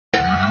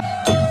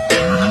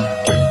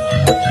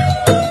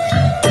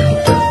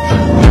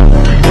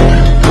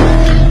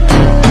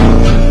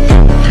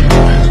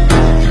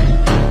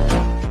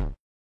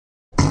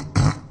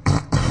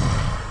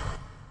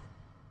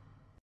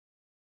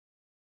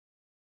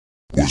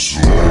Messi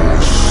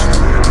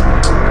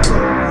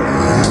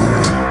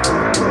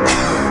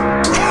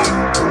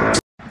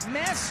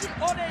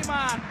ou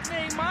Neymar?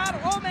 Neymar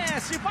ou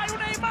Messi? Vai o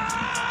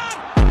Neymar!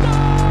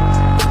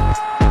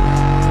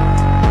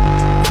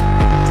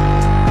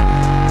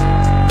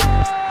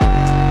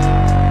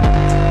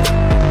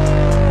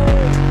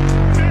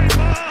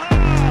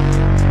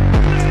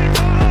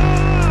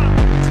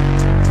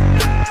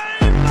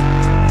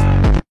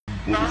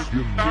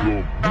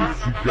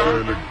 Música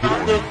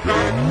eletrônica.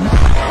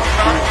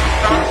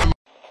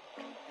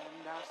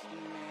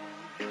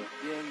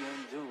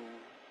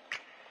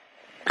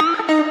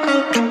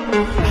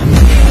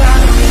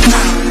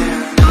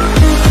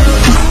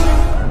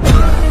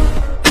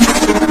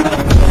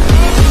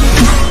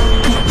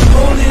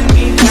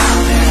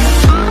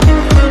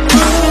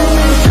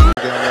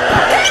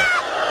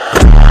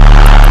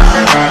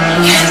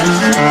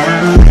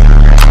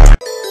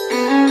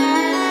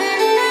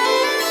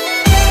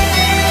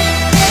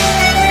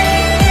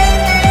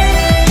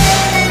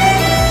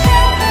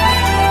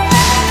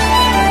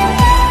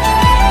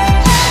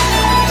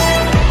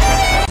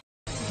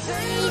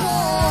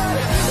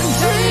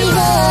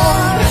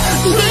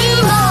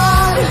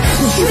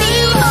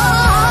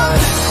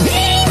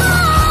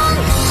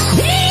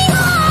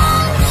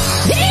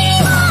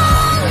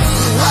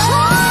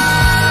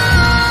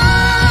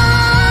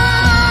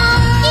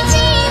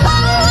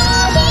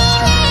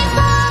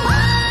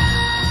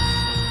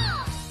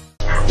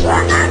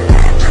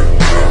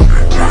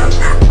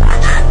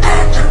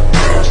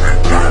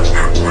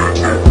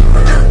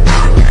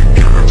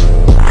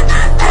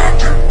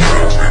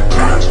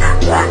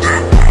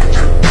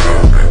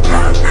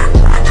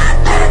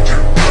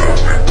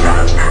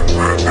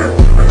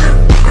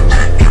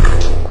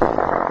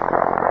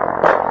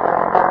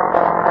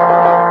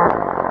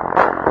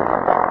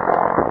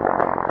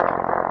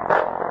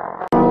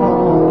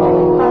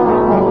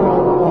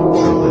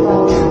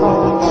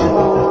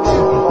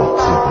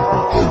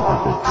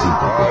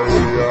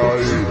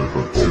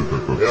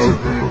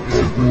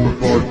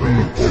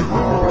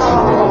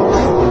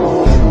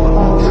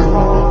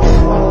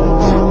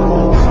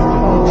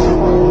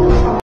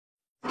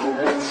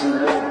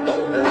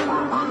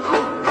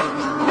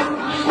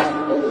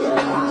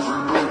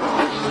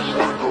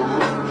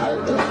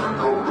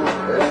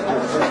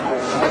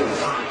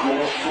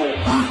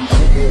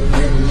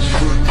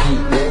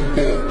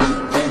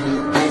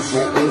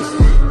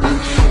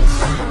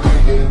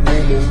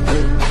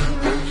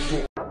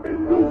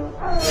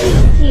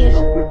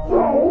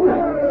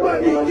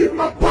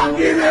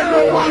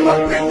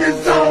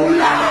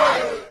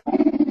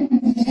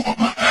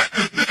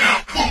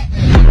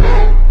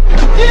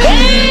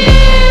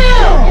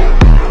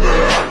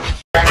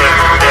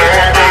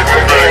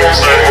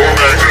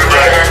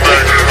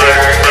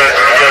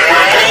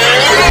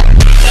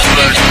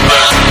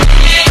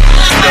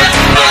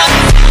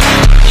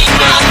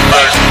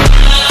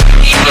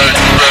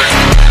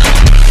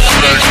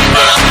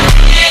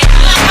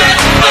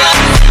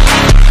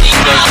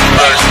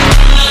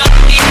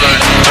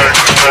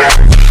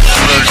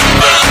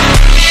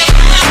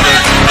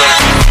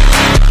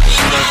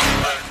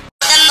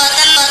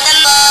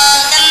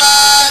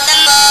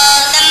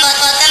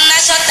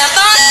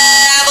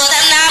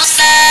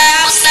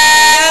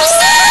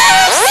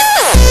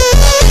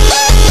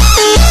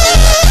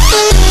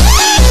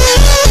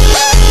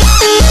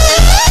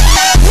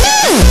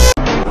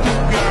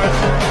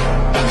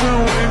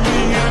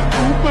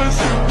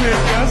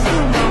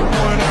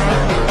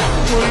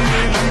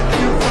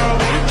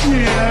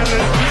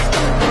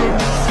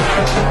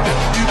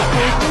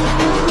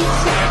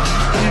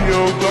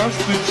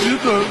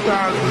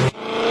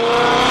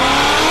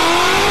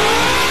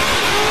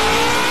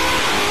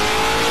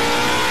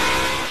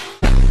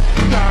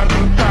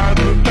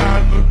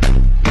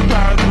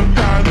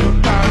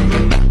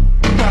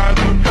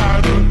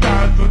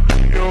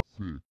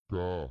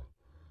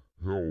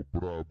 É o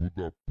brabo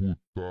da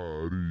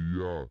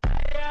putaria.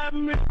 É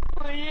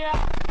minha.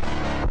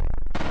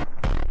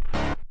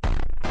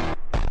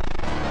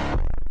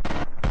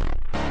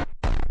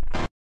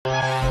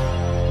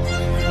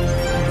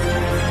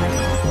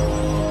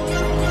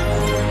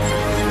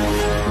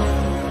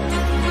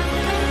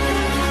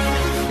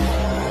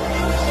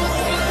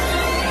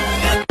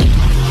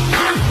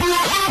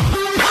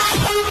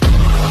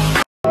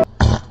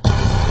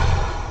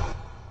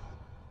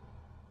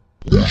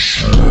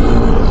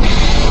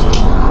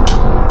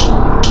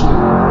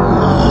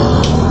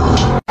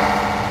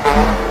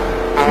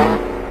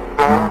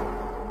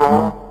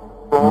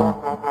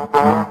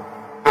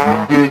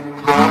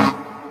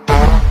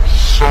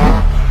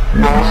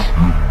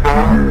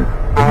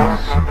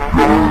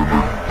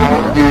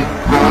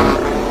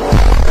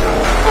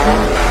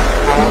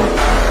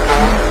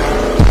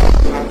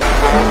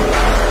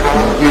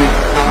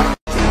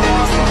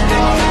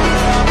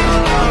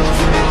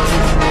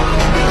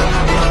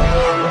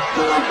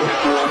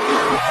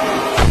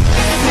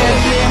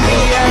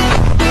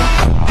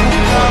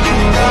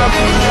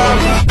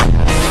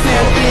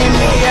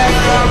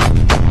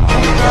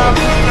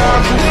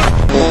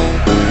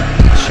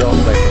 Show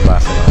like the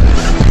last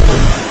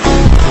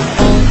one.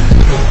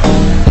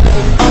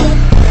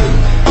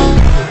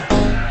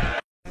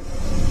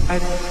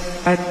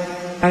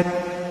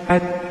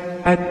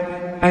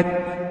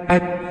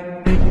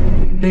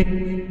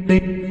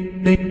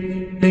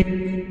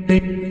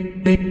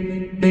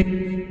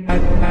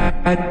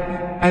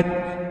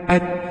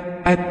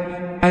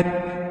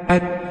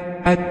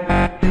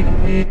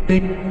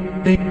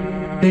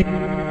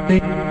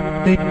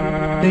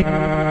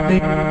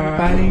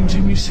 Parem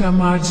de me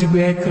chamar de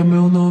Beca,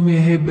 meu nome é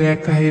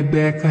Rebeca,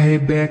 Rebeca,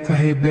 Rebeca,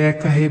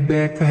 Rebeca,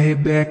 Rebeca,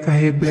 Rebeca, Rebeca,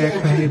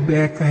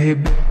 Rebeca, Rebeca,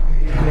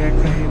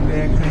 Rebeca,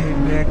 Rebeca,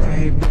 Rebeca,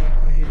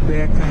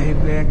 Rebeca,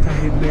 Rebeca, Rebeca,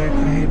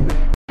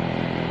 Rebeca.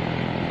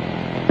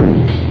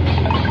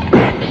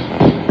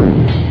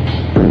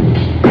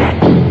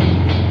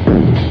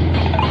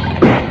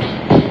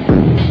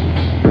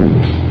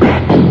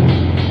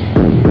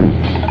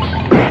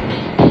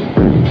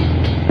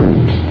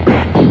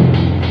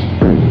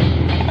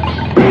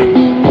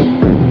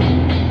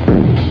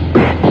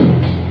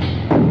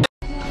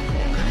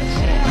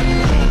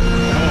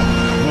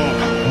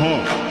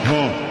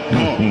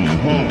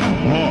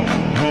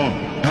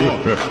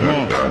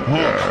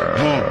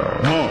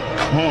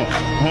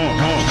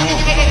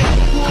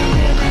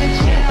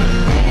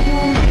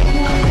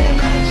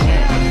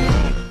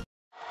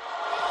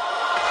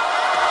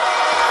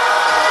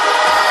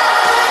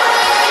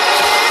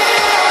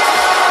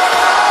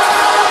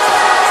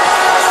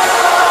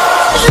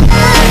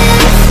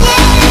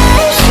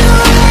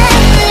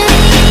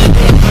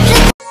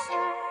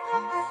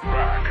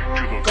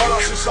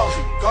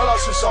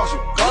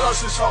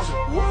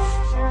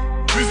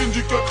 Cuisine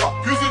du queutra,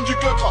 cuisine du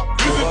queutra,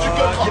 cuisine du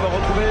queutra. Qui va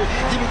retrouver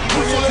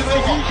Boule sur les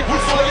devants,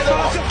 boule sur les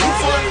devants, boule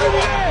sur les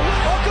devants.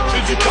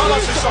 J'ai dit Gala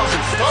c'est chargé,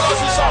 Gala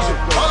c'est chargé,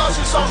 Gala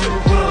c'est chargé.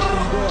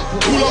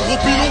 Boule un gros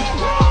pilon,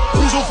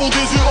 rouge au fond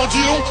des yeux en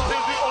dilon.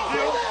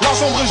 La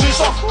chambre et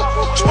j'échappe,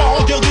 j'pars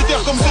en guerre des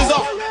terres comme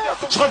César.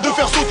 J'rêve de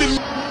faire sauter le...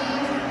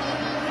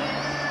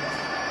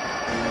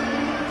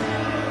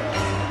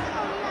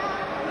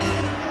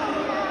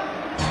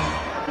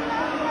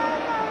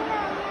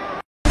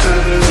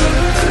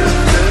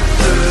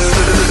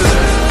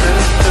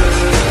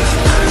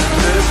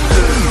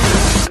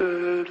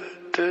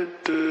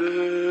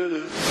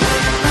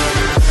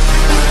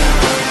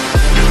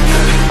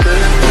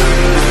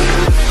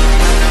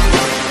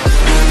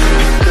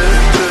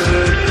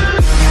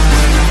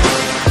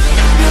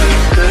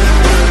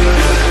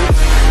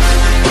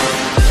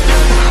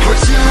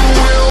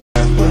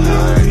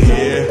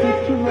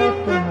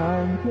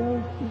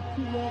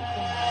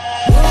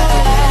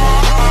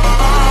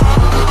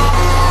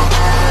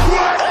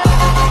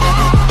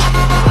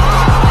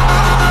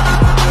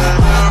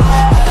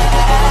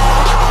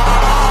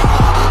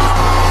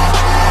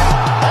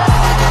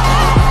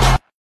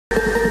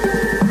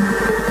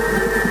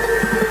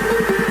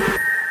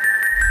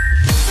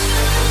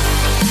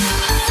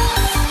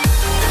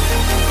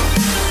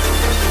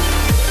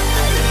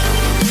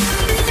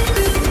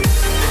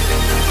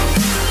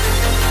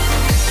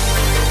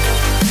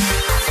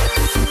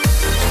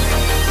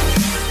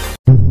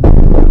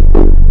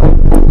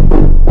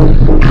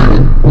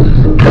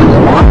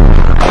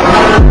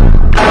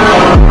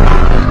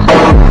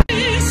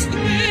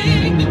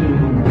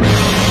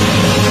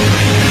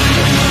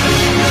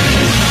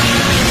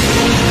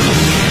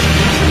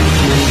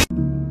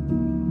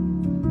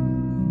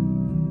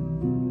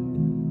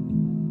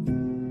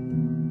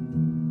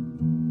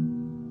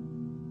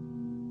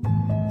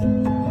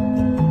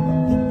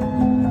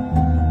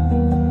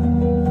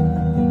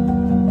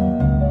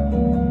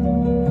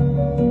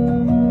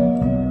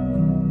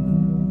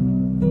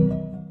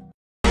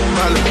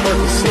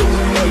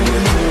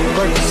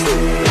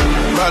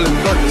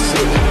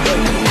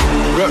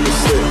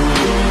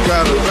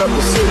 Gotta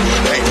represent,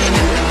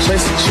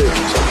 chase a chick,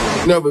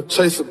 never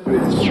chase a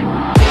bitch.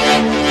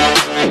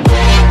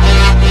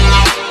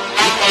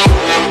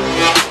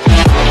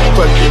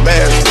 Fuck your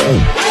mask up.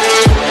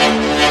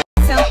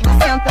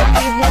 Senta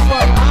aqui,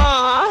 rebola.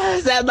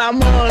 Zé da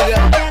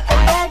Manga.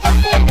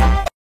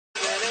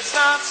 It's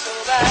not so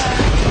bad,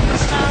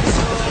 it's not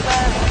so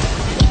bad.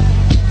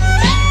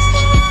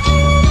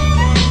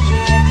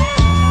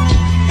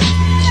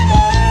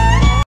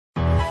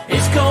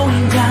 It's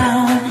going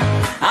down,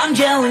 I'm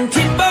yelling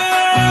timber.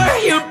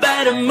 You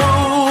better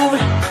move,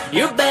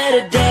 you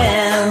better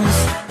dance.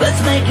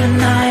 Let's make a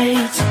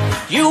night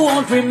you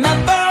won't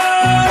remember.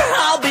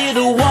 I'll be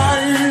the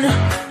one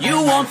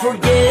you won't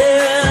forget.